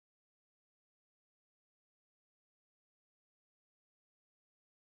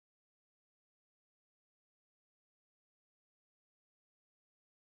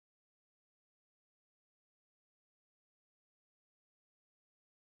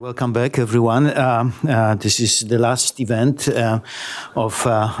Welcome back, everyone. This is the last event of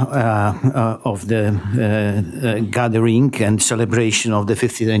the gathering and celebration of the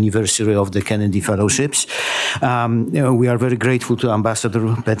 50th anniversary of the Kennedy Fellowships. We are very grateful to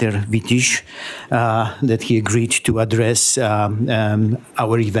Ambassador Peter Wittich that he agreed to address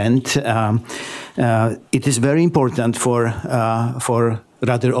our event. It is very important for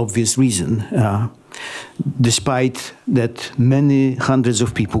rather obvious reason. Despite that many hundreds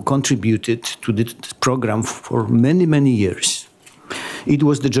of people contributed to this program for many, many years, it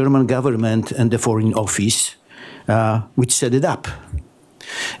was the German government and the Foreign Office which set it up.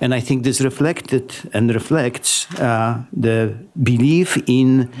 And I think this reflected and reflects the belief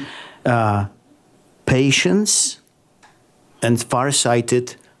in patience and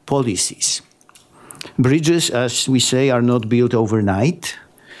far-sighted policies. Bridges, as we say, are not built overnight.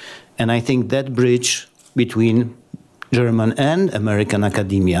 And I think that bridge between German and American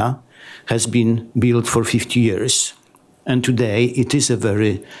academia has been built for 50 years. And today it is a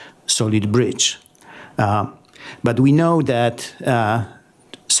very solid bridge. But we know that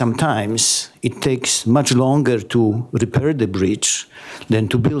sometimes it takes much longer to repair the bridge than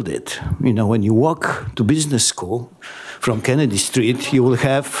to build it. You know, when you walk to business school from Kennedy Street, you will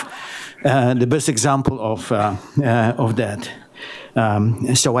have the best example of that.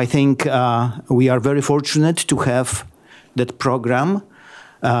 So I think we are very fortunate to have that program.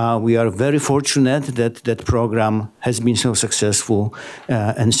 We are very fortunate that that program has been so successful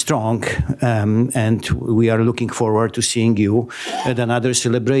and strong. And we are looking forward to seeing you at another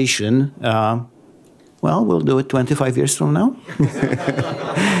celebration. Well, we'll do it 25 years from now.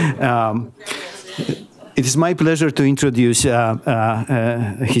 It is my pleasure to introduce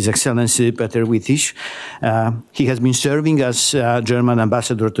His Excellency Peter Wittich. He has been serving as German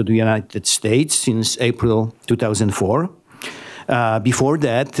ambassador to the United States since April 2004. Before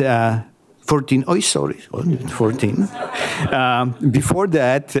that, 14. Before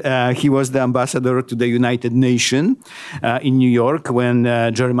that, he was the ambassador to the United Nations in New York when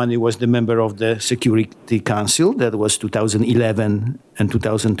Germany was the member of the Security Council. That was 2011 and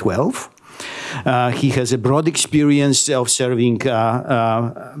 2012. He has a broad experience of serving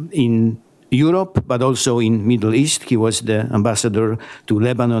in Europe, but also in Middle East. He was the ambassador to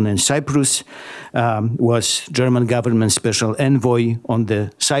Lebanon and Cyprus, was German government special envoy on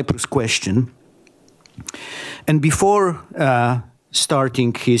the Cyprus question. And before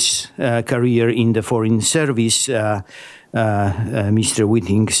starting his career in the foreign service, Mr.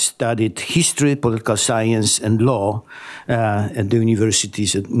 Wittich studied history, political science, and law at the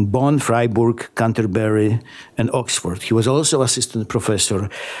universities in Bonn, Freiburg, Canterbury, and Oxford. He was also assistant professor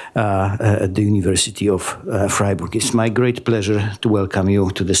at the University of Freiburg. It's my great pleasure to welcome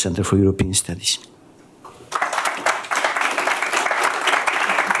you to the Center for European Studies.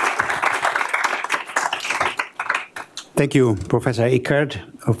 Thank you, Professor Eckert,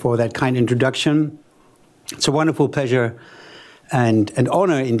 for that kind introduction. It's a wonderful pleasure and an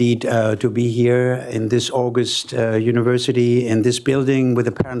honor, indeed, to be here in this August university, in this building with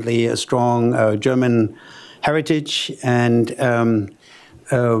apparently a strong German heritage, and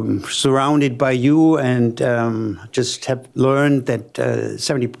surrounded by you, and just have learned that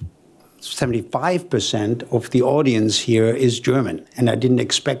 75% of the audience here is German. And I didn't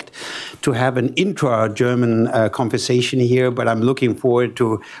expect to have an intra-German conversation here, but I'm looking forward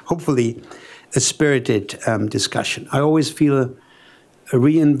to, hopefully, a spirited discussion. I always feel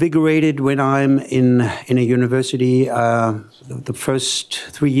reinvigorated when I'm in a university. The first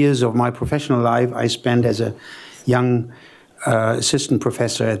 3 years of my professional life I spent as a young assistant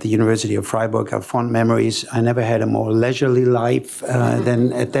professor at the University of Freiburg. I have fond memories. I never had a more leisurely life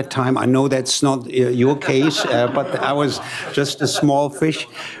than at that time. I know that's not your case, but I was just a small fish.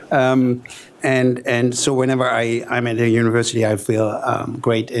 And so whenever I'm at a university, I feel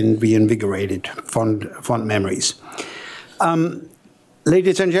great and reinvigorated, fond memories.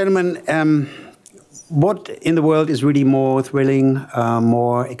 Ladies and gentlemen, what in the world is really more thrilling,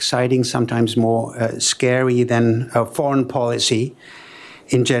 more exciting, sometimes more scary than foreign policy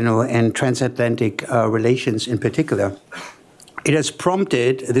in general and transatlantic relations in particular? It has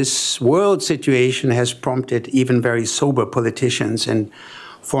prompted, this world situation has prompted even very sober politicians and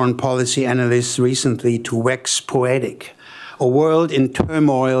foreign policy analysts recently to wax poetic. A world in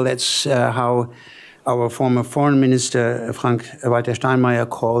turmoil, that's how our former foreign minister, Frank-Walter Steinmeier,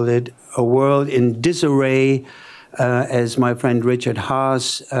 called it. A world in disarray, as my friend Richard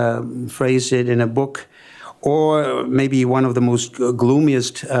Haas phrased it in a book. Or maybe one of the most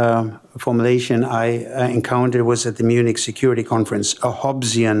gloomiest formulation I encountered was at the Munich Security Conference, a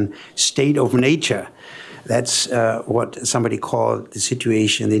Hobbesian state of nature. That's what somebody called the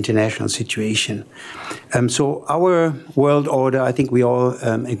situation, the international situation. So our world order, I think we all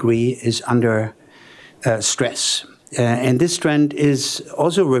agree, is under stress. And this trend is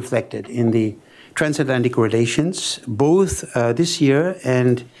also reflected in the transatlantic relations. Both this year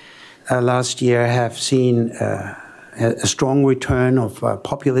and last year have seen a strong return of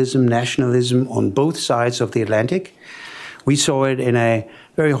populism, nationalism on both sides of the Atlantic. We saw it in a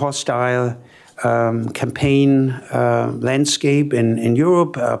very hostile campaign landscape in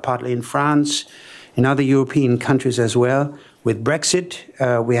Europe, partly in France, in other European countries as well. With Brexit,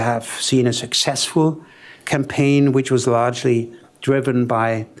 we have seen a successful campaign which was largely driven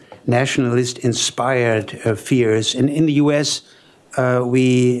by nationalist-inspired fears. And in the US,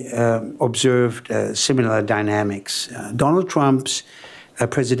 we observed similar dynamics. Donald Trump's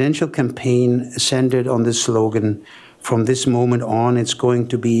presidential campaign centered on the slogan, "From this moment on, it's going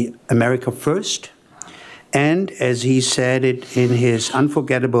to be America first." And as he said it in his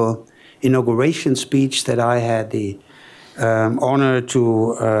unforgettable inauguration speech that I had the honor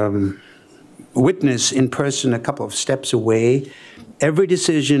to witness in person a couple of steps away, every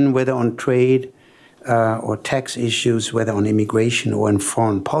decision, whether on trade or tax issues, whether on immigration or in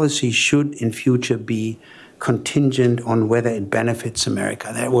foreign policy, should in future be contingent on whether it benefits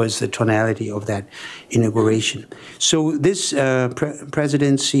America. That was the tonality of that inauguration. So this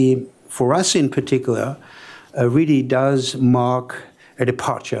presidency, for us in particular, really does mark a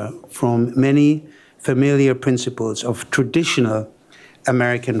departure from many familiar principles of traditional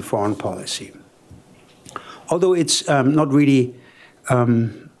American foreign policy. Although it's not really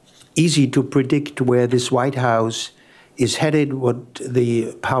easy to predict where this White House is headed, what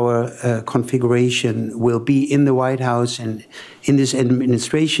the power configuration will be in the White House and in this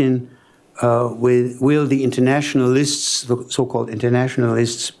administration, will the internationalists, the so-called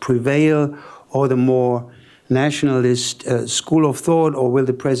internationalists, prevail, or the more nationalist school of thought, or will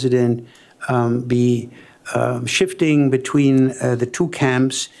the president be shifting between the two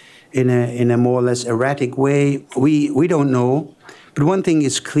camps in a more or less erratic way? We don't know. But one thing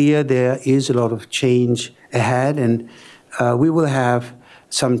is clear, there is a lot of change ahead, and we will have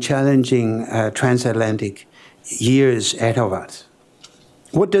some challenging transatlantic years ahead of us.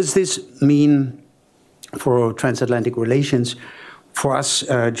 What does this mean for transatlantic relations for us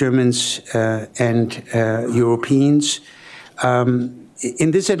Germans and Europeans?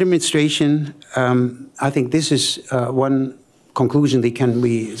 In this administration, I think this is one conclusion that can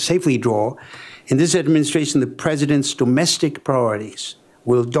be safely draw. In this administration, the president's domestic priorities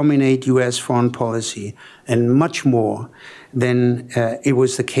will dominate U.S. foreign policy, and much more than it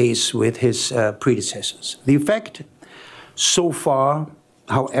was the case with his predecessors. The effect so far,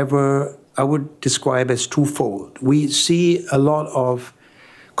 however, I would describe as twofold. We see a lot of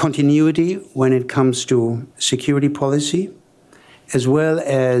continuity when it comes to security policy, as well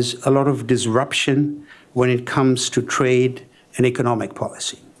as a lot of disruption when it comes to trade and economic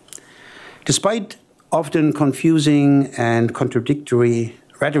policy. Despite often confusing and contradictory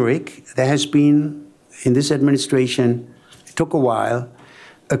rhetoric, there has been, in this administration, it took a while,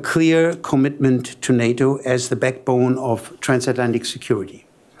 a clear commitment to NATO as the backbone of transatlantic security.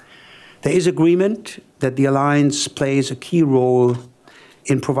 There is agreement that the alliance plays a key role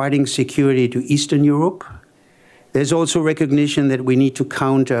in providing security to Eastern Europe. There's also recognition that we need to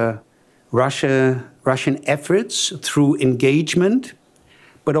counter Russian efforts through engagement,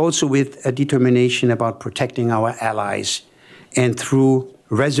 but also with a determination about protecting our allies and through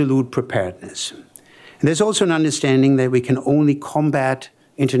resolute preparedness. And there's also an understanding that we can only combat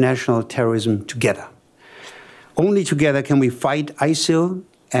international terrorism together. Only together can we fight ISIL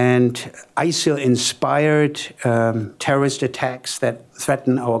and ISIL-inspired terrorist attacks that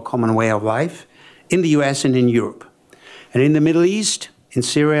threaten our common way of life in the US and in Europe. And in the Middle East, in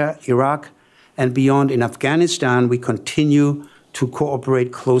Syria, Iraq, and beyond in Afghanistan, we continue to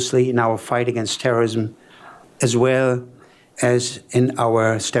cooperate closely in our fight against terrorism, as well as in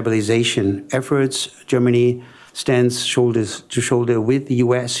our stabilization efforts. Germany stands shoulder to shoulder with the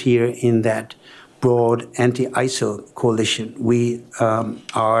US here in that broad anti-ISIL coalition. We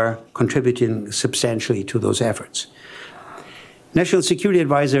are contributing substantially to those efforts. National Security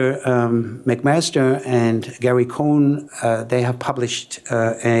Advisor McMaster and Gary Cohn, they have published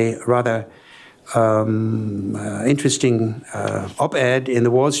a rather interesting op-ed in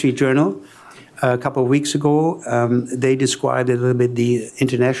the Wall Street Journal a couple of weeks ago. They described a little bit the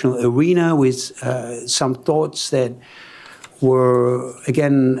international arena with some thoughts that were,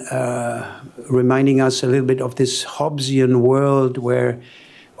 again, reminding us a little bit of this Hobbesian world where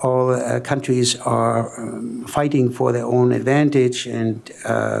all countries are fighting for their own advantage and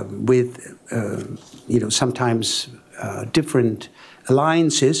with sometimes different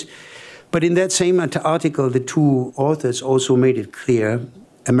alliances. But in that same article, the two authors also made it clear,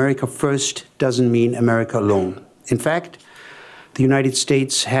 America first doesn't mean America alone. In fact, the United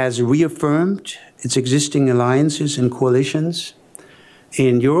States has reaffirmed its existing alliances and coalitions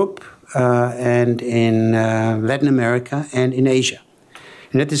in Europe and in Latin America and in Asia.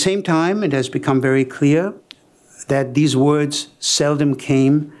 And at the same time, it has become very clear that these words seldom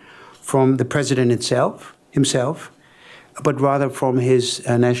came from the president himself, but rather from his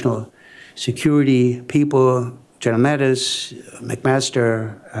national security people, General Mattis,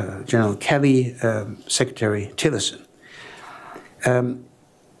 McMaster, General Kelly, Secretary Tillerson.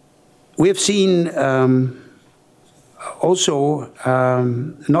 We have seen also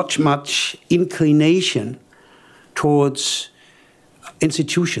not much inclination towards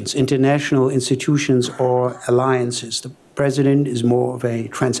institutions, international institutions or alliances. The president is more of a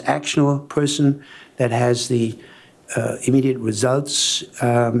transactional person that has the immediate results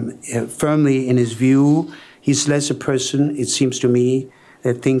firmly in his view. He's less a person, it seems to me,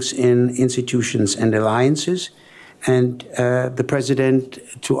 that thinks in institutions and alliances. And the president,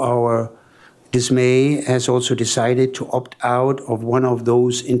 to our dismay, has also decided to opt out of one of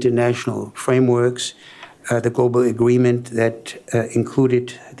those international frameworks, the global agreement that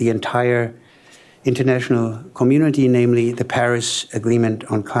included the entire international community, namely the Paris Agreement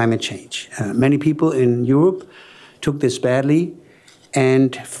on Climate Change. Many people in Europe took this badly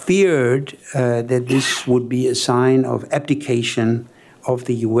and feared that this would be a sign of abdication of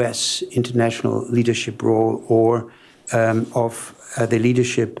the US international leadership role or of the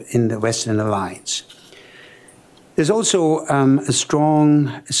leadership in the Western alliance. There's also a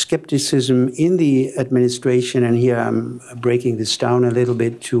strong skepticism in the administration, and here I'm breaking this down a little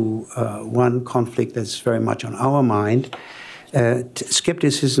bit to one conflict that's very much on our mind,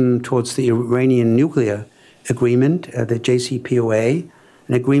 skepticism towards the Iranian nuclear agreement, the JCPOA,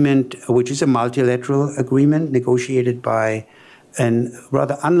 an agreement which is a multilateral agreement negotiated by a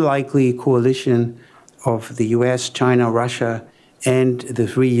rather unlikely coalition of the US, China, Russia, and the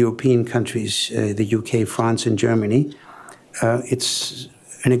three European countries, the UK, France, and Germany. It's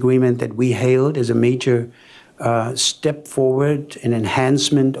an agreement that we hailed as a major step forward, an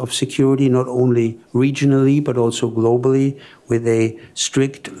enhancement of security, not only regionally, but also globally, with a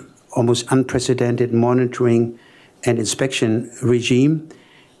strict, almost unprecedented monitoring and inspection regime.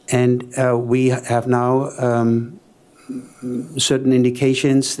 And we have now certain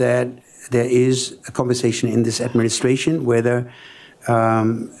indications that there is a conversation in this administration whether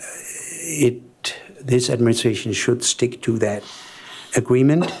this administration should stick to that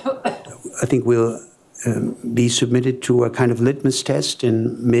agreement. I think we'll be submitted to a kind of litmus test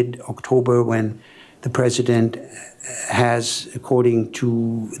in mid-October when the president has, according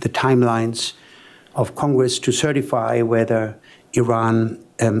to the timelines of Congress, to certify whether Iran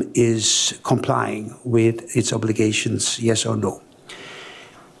is complying with its obligations, yes or no.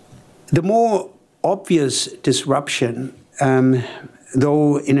 The more obvious disruption,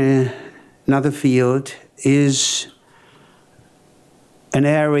 though in another field, is an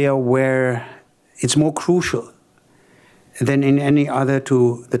area where it's more crucial than in any other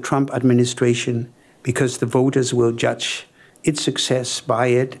to the Trump administration, because the voters will judge its success by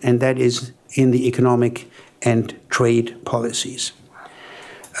it, and that is in the economic and trade policies.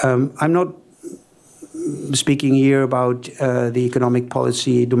 I'm not speaking here about the economic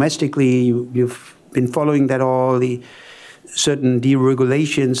policy domestically. You've been following that all, the certain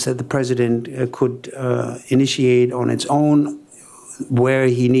deregulations that the president could initiate on its own, where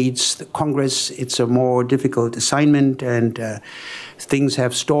he needs the Congress. It's a more difficult assignment, and things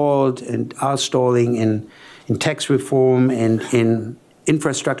have stalled and are stalling in tax reform and in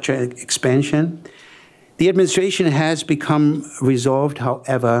infrastructure expansion. The administration has become resolved,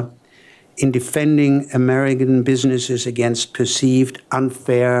 however, in defending American businesses against perceived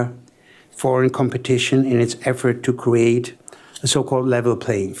unfair foreign competition in its effort to create a so-called level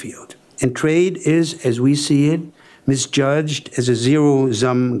playing field. And trade is, as we see it, misjudged as a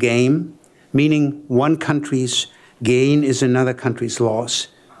zero-sum game, meaning one country's gain is another country's loss.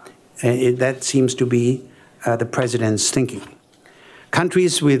 That seems to be the president's thinking.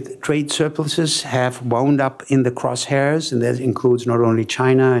 Countries with trade surpluses have wound up in the crosshairs, and that includes not only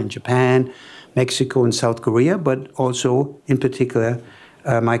China and Japan, Mexico and South Korea, but also, in particular,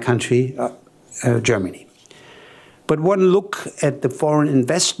 my country, Germany. But one look at the foreign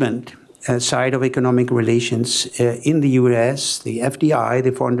investment side of economic relations in the US, the FDI,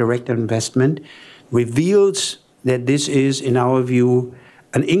 the foreign direct investment, reveals that this is, in our view,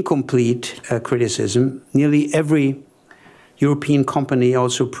 an incomplete criticism. Nearly every European company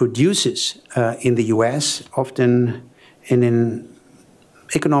also produces in the US, often in an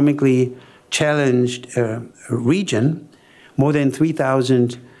economically challenged region. More than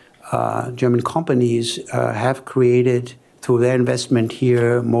 3,000 German companies have created, through their investment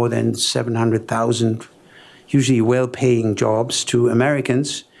here, more than 700,000 usually well-paying jobs to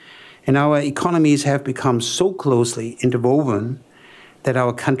Americans. And our economies have become so closely interwoven that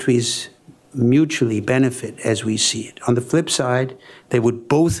our countries mutually benefit as we see it. On the flip side, they would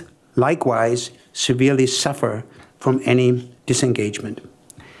both likewise severely suffer from any disengagement.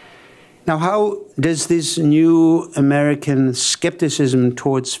 Now, how does this new American skepticism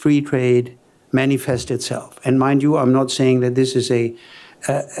towards free trade manifest itself? And mind you, I'm not saying that this is a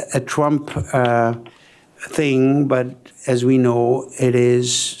Trump thing, but as we know, it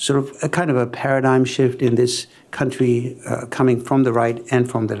is sort of a kind of a paradigm shift in this country coming from the right and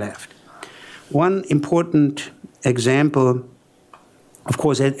from the left. One important example, of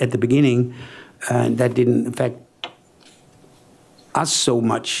course, at the beginning, that didn't affect us so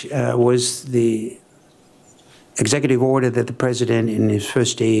much, was the executive order that the president in his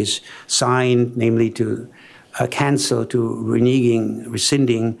first days signed, namely to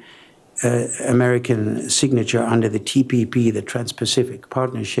rescinding American signature under the TPP, the Trans-Pacific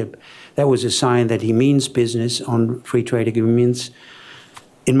Partnership. That was a sign that he means business on free trade agreements.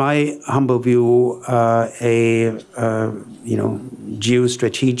 In my humble view,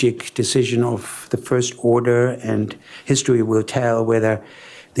 geostrategic decision of the first order, and history will tell whether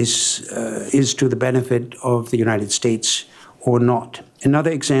this is to the benefit of the United States or not. Another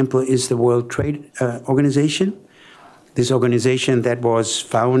example is the World Trade Organization. This organization that was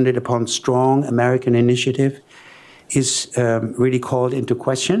founded upon strong American initiative is really called into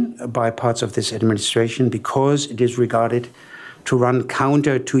question by parts of this administration because it is regarded to run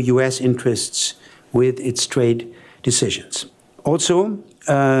counter to US interests with its trade decisions. Also,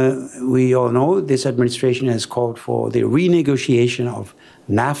 we all know this administration has called for the renegotiation of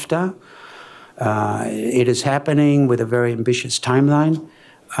NAFTA. It is happening with a very ambitious timeline.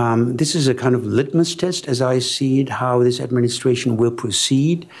 This is a kind of litmus test, as I see it, how this administration will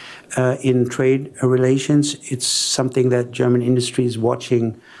proceed in trade relations. It's something that German industry is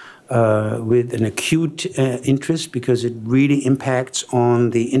watching with an acute interest because it really impacts on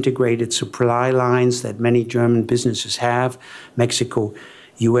the integrated supply lines that many German businesses have, Mexico,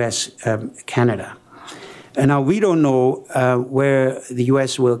 US, Canada. And now we don't know where the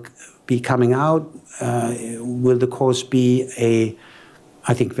US will be coming out. Will the course be a,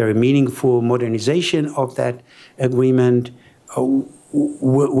 I think, very meaningful modernization of that agreement?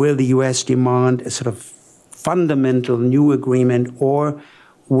 Will the US demand a sort of fundamental new agreement, or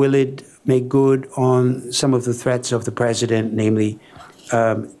will it make good on some of the threats of the president, namely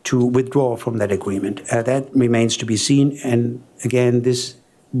to withdraw from that agreement? That remains to be seen. And again, this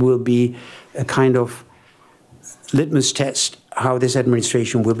will be a kind of litmus test how this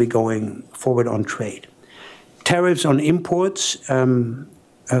administration will be going forward on trade. Tariffs on imports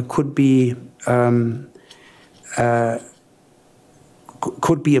could be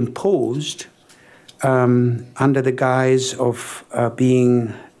imposed under the guise of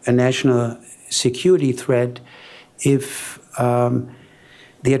being a national security threat if the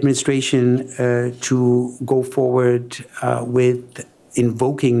administration to go forward with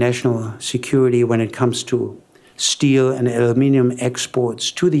invoking national security when it comes to steel and aluminum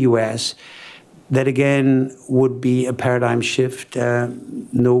exports to the US. That again would be a paradigm shift.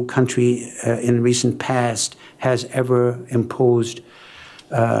 No country in recent past has ever imposed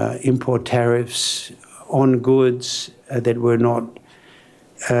import tariffs on goods that were not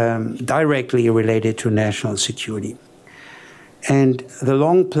directly related to national security. And the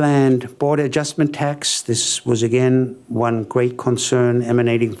long-planned border adjustment tax, this was again one great concern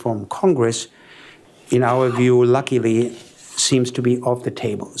emanating from Congress, in our view, luckily, seems to be off the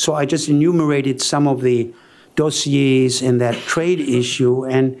table. So I just enumerated some of the dossiers in that trade issue.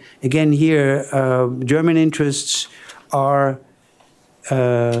 And again, here, German interests are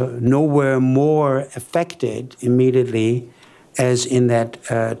nowhere more affected immediately as in that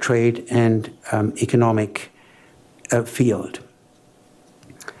trade and economic field.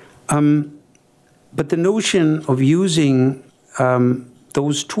 But the notion of using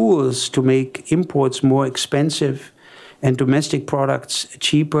those tools to make imports more expensive and domestic products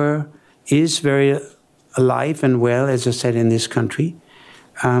cheaper is very alive and well, as I said, in this country.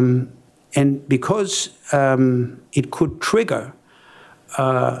 And because it could trigger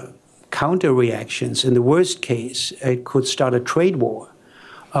counter reactions, in the worst case, it could start a trade war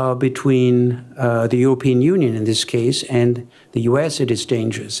between the European Union in this case and the US, it is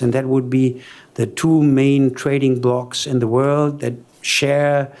dangerous. And that would be the two main trading blocs in the world that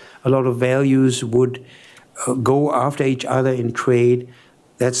share a lot of values, would go after each other in trade.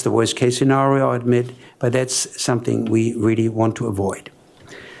 That's the worst case scenario, I admit, but that's something we really want to avoid.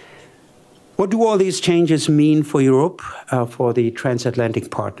 What do all these changes mean for Europe, for the transatlantic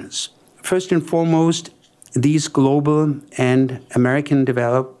partners? First and foremost, these global and American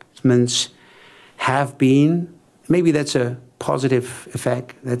developments have been, maybe that's a positive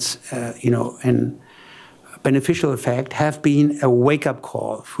effect, that's a beneficial effect, have been a wake-up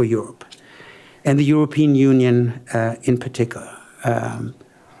call for Europe and the European Union in particular.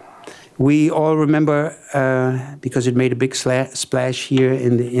 We all remember, because it made a big splash here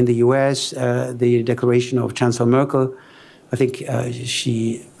in the US, the declaration of Chancellor Merkel. I think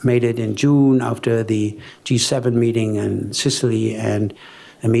she made it in June after the G7 meeting in Sicily and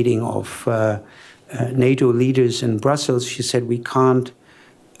a meeting of NATO leaders in Brussels. She said we can't,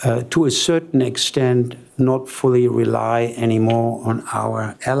 to a certain extent, not fully rely anymore on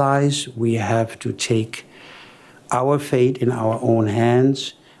our allies. We have to take our fate in our own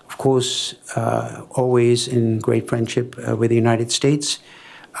hands. Of course, always in great friendship with the United States,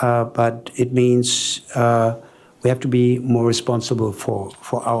 but it means we have to be more responsible for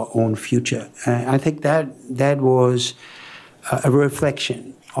our own future. I think that was a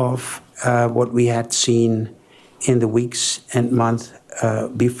reflection of what we had seen in the weeks and months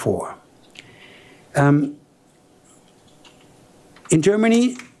before. In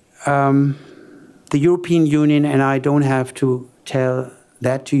Germany, the European Union, and I don't have to tell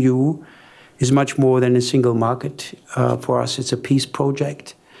that to you, is much more than a single market. For us, it's a peace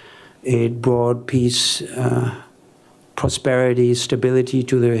project. It brought peace, prosperity, stability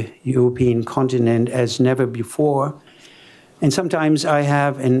to the European continent as never before. And sometimes I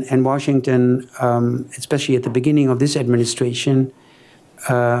have, in Washington, especially at the beginning of this administration,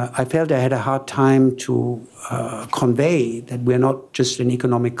 I felt I had a hard time to convey that we're not just an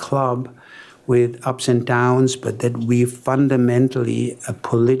economic club with ups and downs, but that we fundamentally a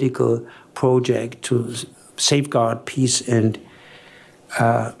political project to safeguard peace and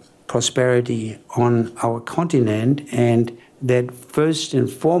prosperity on our continent, and that first and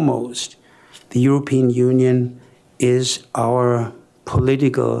foremost, the European Union is our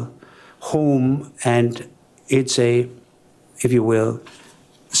political home, and it's a, if you will,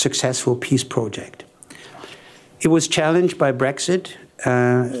 successful peace project. It was challenged by Brexit.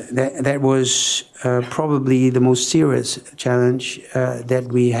 That was probably the most serious challenge that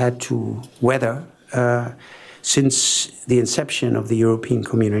we had to weather since the inception of the European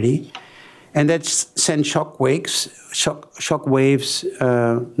community. And that's sent shock waves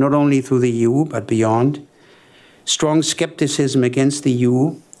not only through the EU, but beyond. Strong skepticism against the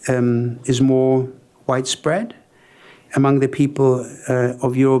EU is more widespread among the people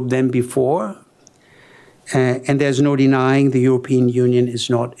of Europe than before. And there's no denying the European Union is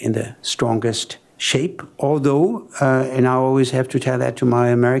not in the strongest shape, although, and I always have to tell that to my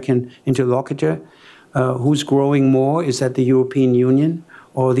American interlocutor, who's growing more, is that the European Union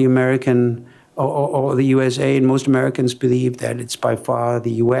or the American or the USA, and most Americans believe that it's by far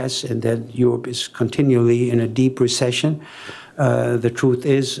the US and that Europe is continually in a deep recession. The truth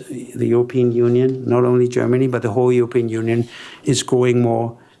is the European Union, not only Germany, but the whole European Union is growing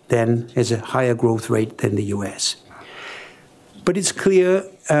more than, has a higher growth rate than the US. But it's clear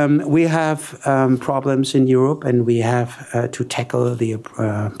we have problems in Europe, and we have to tackle the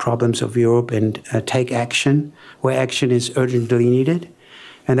problems of Europe and take action where action is urgently needed.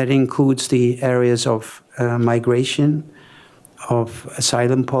 And that includes the areas of migration, of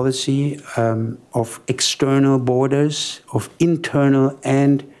asylum policy, of external borders, of internal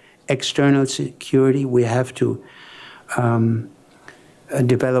and external security. We have to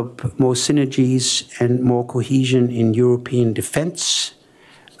develop more synergies and more cohesion in European defense,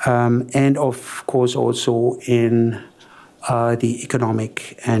 and of course also in the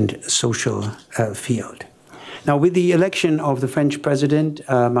economic and social field. Now, with the election of the French president,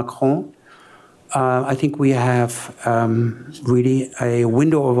 Macron, I think we have really a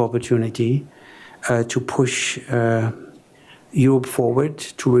window of opportunity to push Europe forward,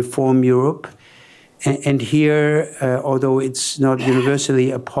 to reform Europe. And here, although it's not universally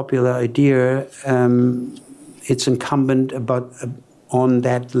a popular idea, it's incumbent on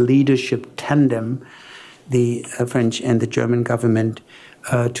that leadership tandem, the French and the German government,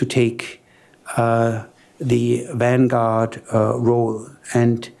 to take the vanguard role.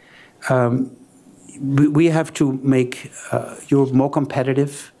 And we have to make Europe more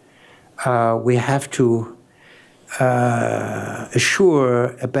competitive. We have to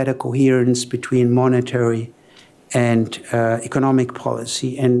assure a better coherence between monetary and economic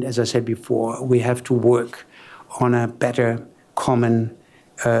policy. And as I said before, we have to work on a better common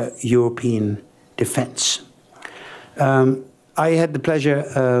European defense. I had the pleasure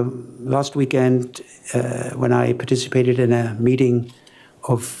last weekend when I participated in a meeting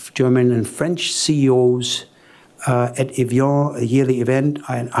of German and French CEOs at Evian, a yearly event.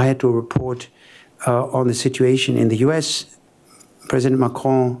 I had to report on the situation in the US. President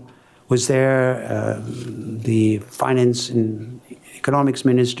Macron was there, the finance and economics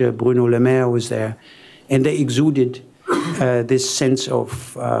minister, Bruno Le Maire, was there, and they exuded this sense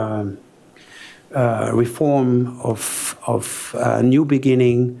of reform, of new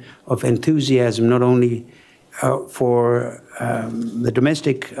beginning, of enthusiasm, not only for the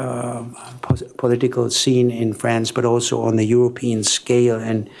domestic political scene in France, but also on the European scale.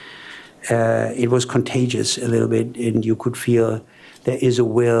 And it was contagious a little bit, and you could feel there is a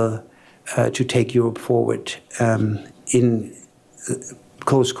will to take Europe forward in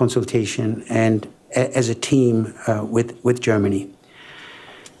close consultation and as a team with Germany.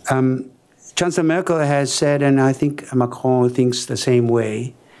 Chancellor Merkel has said, and I think Macron thinks the same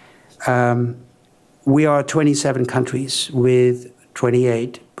way, we are 27 countries with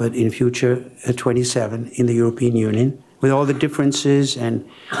 28, but in future 27 in the European Union, with all the differences and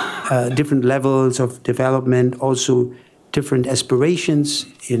different levels of development, also different aspirations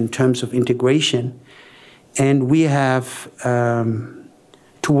in terms of integration. And we have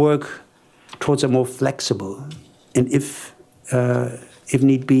to work towards a more flexible and, if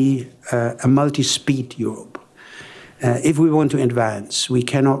need be, a multi-speed Europe. If we want to advance, we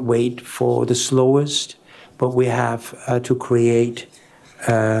cannot wait for the slowest, but we have to create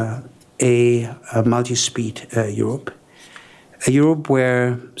a multi-speed Europe. A Europe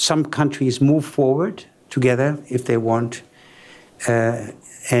where some countries move forward together if they want,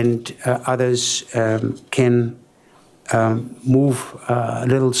 and others can move a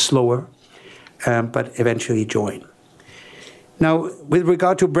little slower, but eventually join. Now, with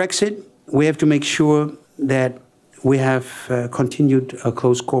regard to Brexit, we have to make sure that we have continued a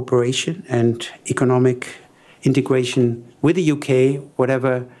close cooperation and economic integration with the UK,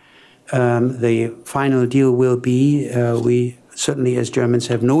 whatever the final deal will be. We certainly, as Germans,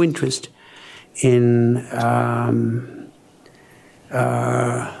 have no interest in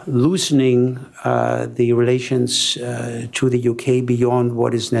loosening the relations to the UK beyond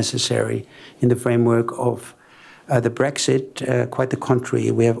what is necessary in the framework of the Brexit. Quite the contrary,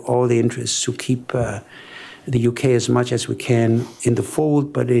 we have all the interests to keep the UK as much as we can in the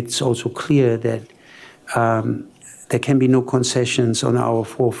fold, but it's also clear that there can be no concessions on our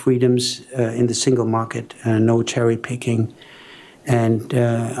four freedoms in the single market, no cherry picking. And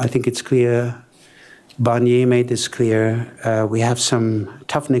I think it's clear, Barnier made this clear, we have some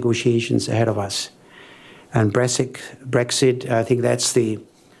tough negotiations ahead of us. And Brexit, I think that's the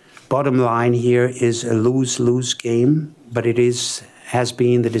bottom line here, is a lose-lose game, but it has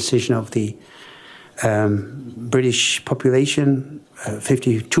been the decision of the British population,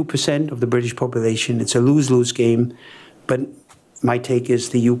 52% of the British population. It's a lose-lose game, but my take is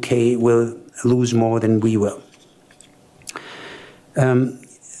the UK will lose more than we will.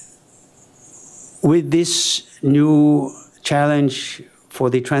 With this new challenge for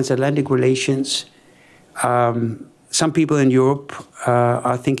the transatlantic relations, some people in Europe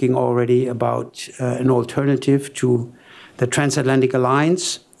are thinking already about an alternative to the transatlantic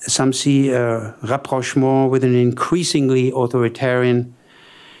alliance. Some see a rapprochement with an increasingly authoritarian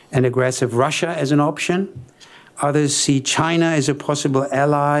and aggressive Russia as an option. Others see China as a possible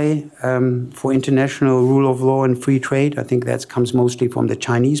ally for international rule of law and free trade. I think that comes mostly from the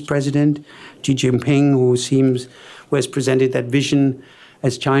Chinese president, Xi Jinping, who has presented that vision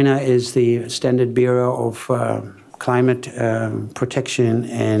as China is the standard bearer of climate protection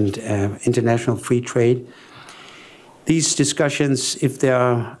and international free trade. These discussions, if they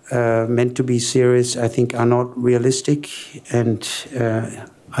are meant to be serious, I think are not realistic and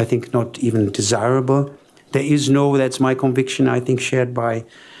I think not even desirable. There is no, that's my conviction, I think shared by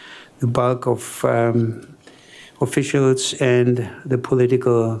the bulk of officials and the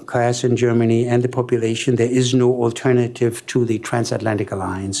political class in Germany and the population. There is no alternative to the transatlantic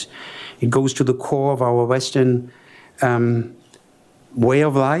alliance. It goes to the core of our Western way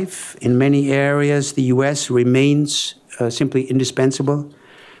of life. In many areas, the US remains simply indispensable.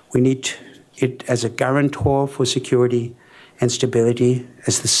 We need it as a guarantor for security and stability,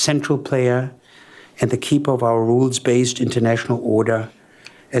 as the central player and the keeper of our rules-based international order,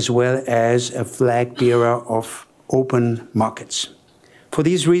 as well as a flag bearer of open markets. For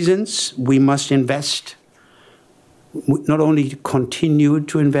these reasons, we must invest not only continue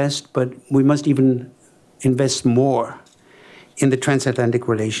to invest, but we must even invest more in the transatlantic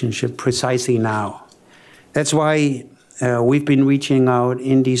relationship precisely now. That's why we've been reaching out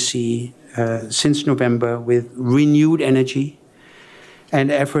in DC since November with renewed energy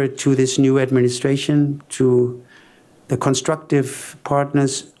and effort to this new administration, to the constructive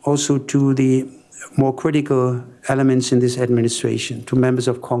partners, also to the more critical elements in this administration, to members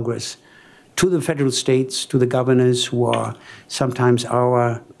of Congress, to the federal states, to the governors who are sometimes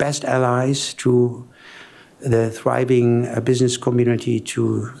our best allies, to the thriving business community,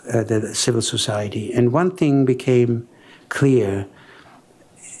 to the civil society. And one thing became clear,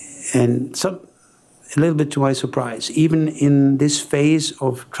 and a little bit to my surprise, even in this phase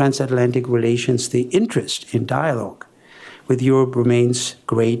of transatlantic relations, the interest in dialogue with Europe remains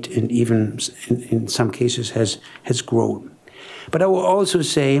great, and even in some cases has grown. But I will also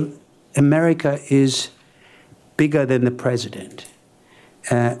say America is bigger than the president.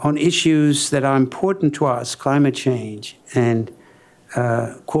 On issues that are important to us, climate change and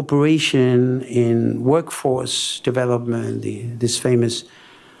cooperation in workforce development, this famous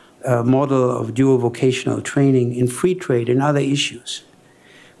model of dual vocational training, in free trade and other issues.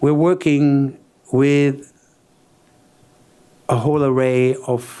 We're working with a whole array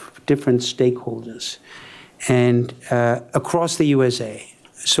of different stakeholders and across the USA.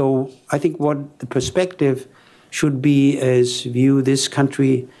 So I think what the perspective should be is view this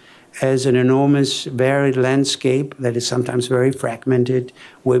country as an enormous, varied landscape that is sometimes very fragmented,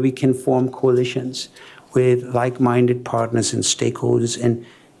 where we can form coalitions with like-minded partners and stakeholders, and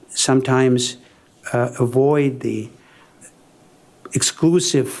sometimes avoid the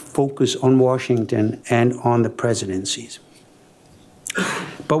exclusive focus on Washington and on the presidencies.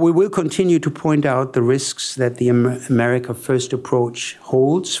 But we will continue to point out the risks that the America First approach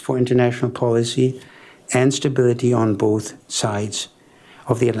holds for international policy and stability on both sides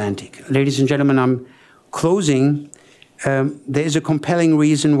of the Atlantic. Ladies and gentlemen, I'm closing. There is a compelling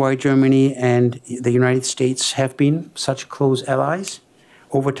reason why Germany and the United States have been such close allies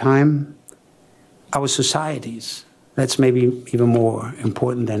over time. Our societies, that's maybe even more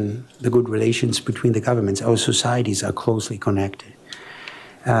important than the good relations between the governments. Our societies are closely connected.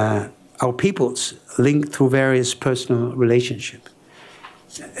 Our peoples linked through various personal relationships.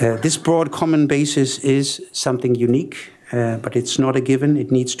 This broad common basis is something unique, but it's not a given.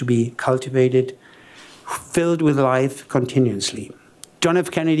 It needs to be cultivated, filled with life continuously. John F.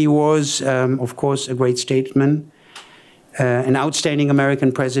 Kennedy was, of course, a great statesman, an outstanding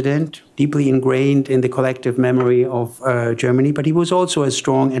American president, deeply ingrained in the collective memory of Germany, but he was also a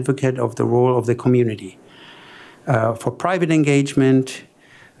strong advocate of the role of the community for private engagement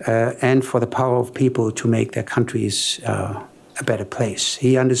and for the power of people to make their countries a better place.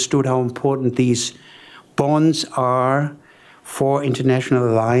 He understood how important these bonds are for international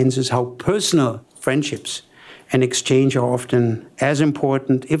alliances, how personal friendships and exchange are often as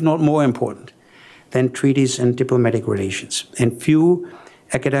important, if not more important, than treaties and diplomatic relations. And few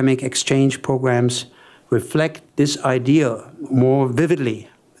academic exchange programs reflect this ideal more vividly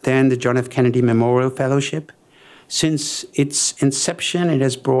than the John F. Kennedy Memorial Fellowship. Since its inception, it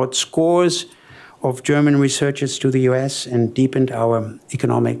has brought scores of German researchers to the US and deepened our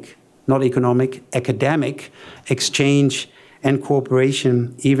academic exchange and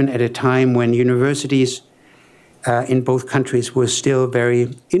cooperation, even at a time when universities in both countries were still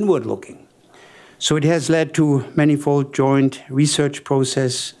very inward-looking. So it has led to manifold joint research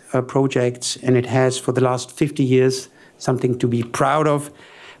projects, and it has, for the last 50 years, something to be proud of,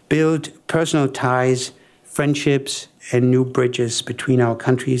 built personal ties, friendships, and new bridges between our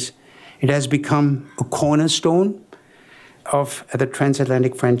countries. It has become a cornerstone of the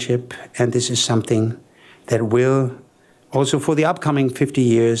transatlantic friendship, and this is something that will, also for the upcoming 50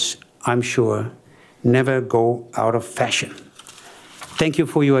 years, I'm sure, never go out of fashion. Thank you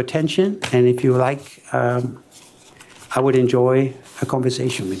for your attention, and if you like, I would enjoy a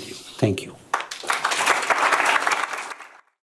conversation with you. Thank you.